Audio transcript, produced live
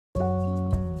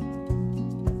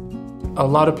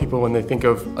A lot of people, when they think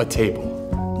of a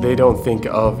table, they don't think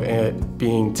of it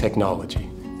being technology.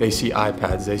 They see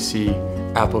iPads, they see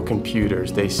Apple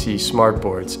computers, they see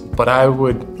smartboards. But I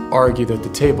would argue that the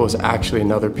table is actually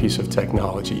another piece of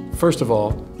technology. First of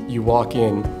all, you walk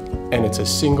in and it's a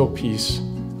single piece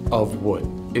of wood.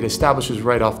 It establishes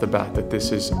right off the bat that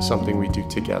this is something we do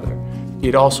together.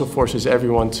 It also forces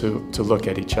everyone to look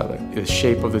at each other. The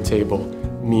shape of the table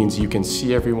means you can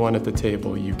see everyone at the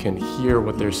table, you can hear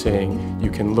what they're saying,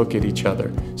 you can look at each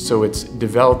other. So it's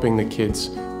developing the kids'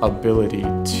 ability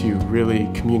to really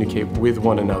communicate with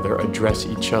one another, address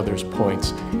each other's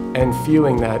points, and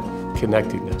feeling that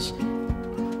connectedness.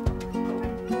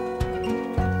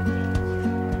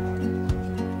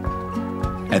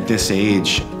 At this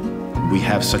age, we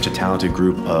have such a talented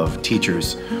group of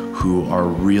teachers who are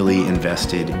really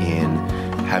invested in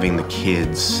having the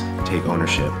kids take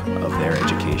ownership of their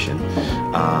education.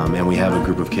 And we have a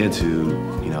group of kids who,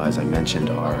 as I mentioned,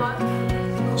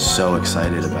 are so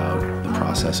excited about the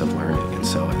process of learning. And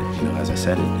so, as I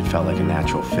said, it felt like a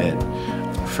natural fit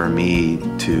for me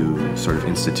to sort of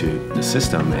institute the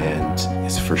system, and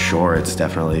it's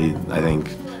definitely, I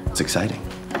think, it's exciting.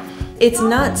 It's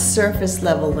not surface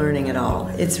level learning at all.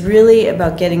 It's really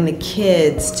about getting the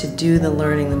kids to do the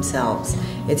learning themselves.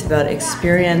 It's about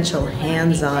experiential,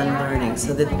 hands-on learning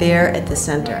so that they're at the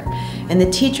center. And the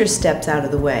teacher steps out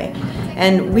of the way.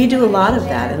 And we do a lot of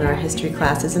that in our history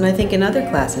classes, and I think in other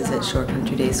classes at Shore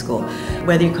Country Day School.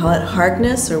 Whether you call it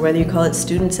Harkness or whether you call it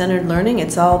student-centered learning,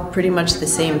 it's all pretty much the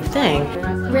same thing.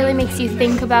 It really makes you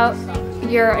think about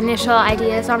your initial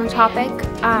ideas on a topic.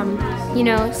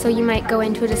 So you might go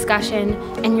into a discussion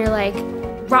and you're like,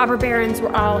 robber barons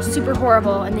were all super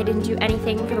horrible and they didn't do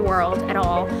anything for the world at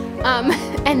all.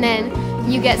 And then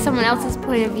you get someone else's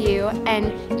point of view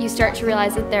and you start to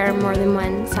realize that there are more than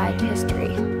one side to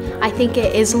history. I think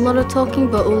it is a lot of talking,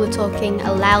 but all the talking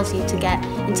allows you to get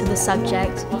into the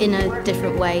subject in a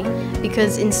different way,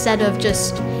 because instead of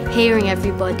just hearing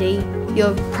everybody,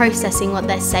 you're processing what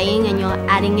they're saying and you're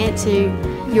adding it to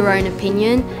your own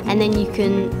opinion, and then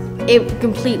it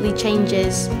completely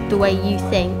changes the way you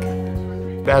think.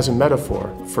 As a metaphor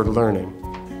for learning,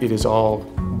 it is all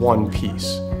one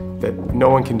piece, that no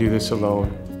one can do this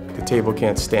alone. The table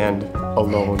can't stand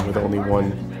alone with only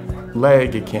one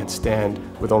leg, it can't stand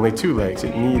with only two legs.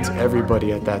 It needs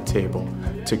everybody at that table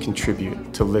to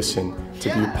contribute, to listen,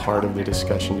 to be a part of the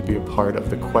discussion, to be a part of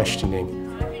the questioning.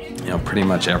 Pretty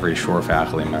much every Shore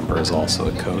faculty member is also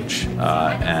a coach,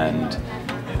 and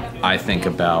I think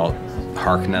about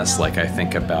Harkness like I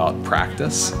think about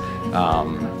practice.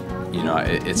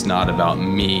 It's not about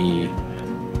me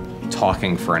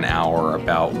talking for an hour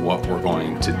about what we're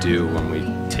going to do when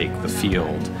we take the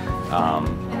field.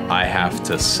 I have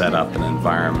to set up an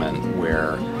environment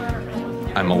where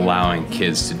I'm allowing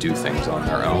kids to do things on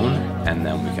their own, and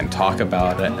then we can talk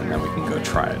about it, and then we can go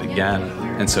try it again.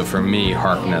 And so for me,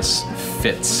 Harkness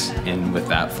fits in with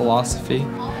that philosophy,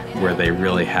 where they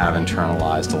really have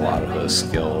internalized a lot of those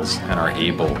skills and are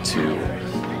able to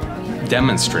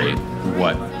demonstrate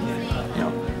what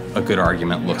a good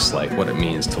argument looks like, what it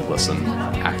means to listen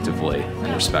actively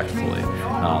and respectfully,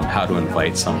 how to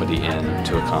invite somebody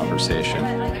into a conversation.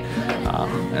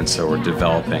 And so we're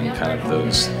developing kind of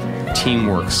those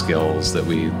teamwork skills that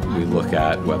we look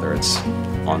at, whether it's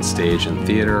on stage in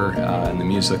theater, in the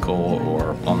musical,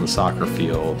 or on the soccer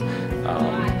field.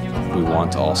 We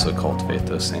want to also cultivate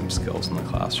those same skills in the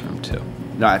classroom too.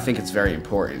 No, I think it's very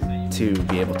important to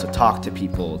be able to talk to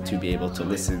people, to be able to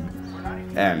listen.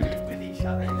 And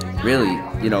really,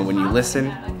 when you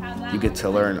listen, you get to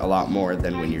learn a lot more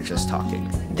than when you're just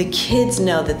talking. The kids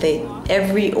know that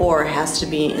every oar has to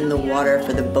be in the water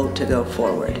for the boat to go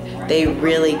forward. They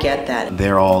really get that.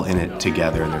 They're all in it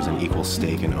together, and there's an equal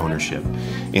stake and ownership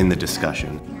in the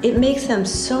discussion. It makes them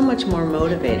so much more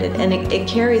motivated, and it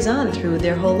carries on through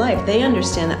their whole life. They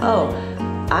understand that, oh,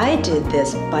 I did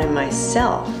this by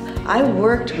myself. I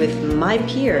worked with my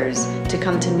peers to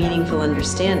come to meaningful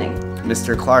understanding.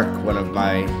 Mr. Clark, one of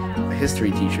my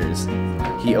history teachers,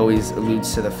 he always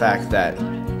alludes to the fact that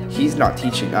he's not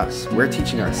teaching us. We're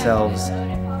teaching ourselves,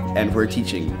 and we're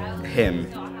teaching him.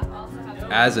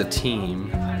 As a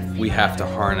team, we have to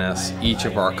harness each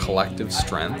of our collective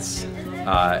strengths,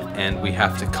 and we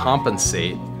have to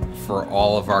compensate for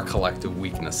all of our collective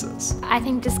weaknesses. I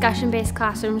think discussion-based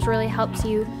classrooms really helps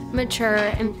you mature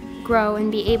and grow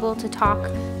and be able to talk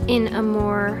in a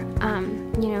more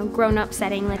grown-up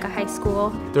setting like a high school.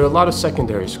 There are a lot of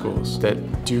secondary schools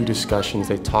that do discussions.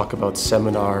 They talk about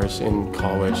seminars in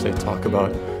college. They talk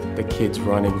about the kids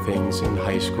running things in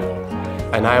high school.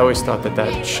 And I always thought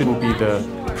that shouldn't be the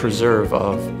preserve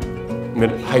of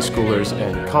high schoolers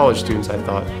and college students, I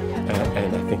thought,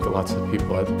 and I think lots of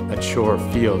people at Shore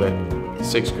feel that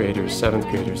 6th graders, 7th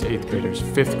graders, 8th graders,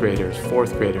 5th graders,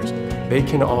 4th graders, they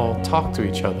can all talk to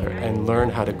each other and learn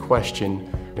how to question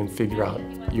and figure out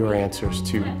your answers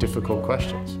to difficult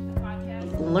questions.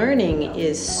 Learning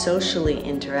is socially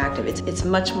interactive. It's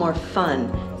much more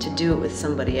fun to do it with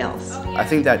somebody else. I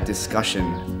think that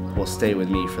discussion will stay with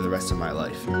me for the rest of my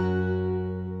life.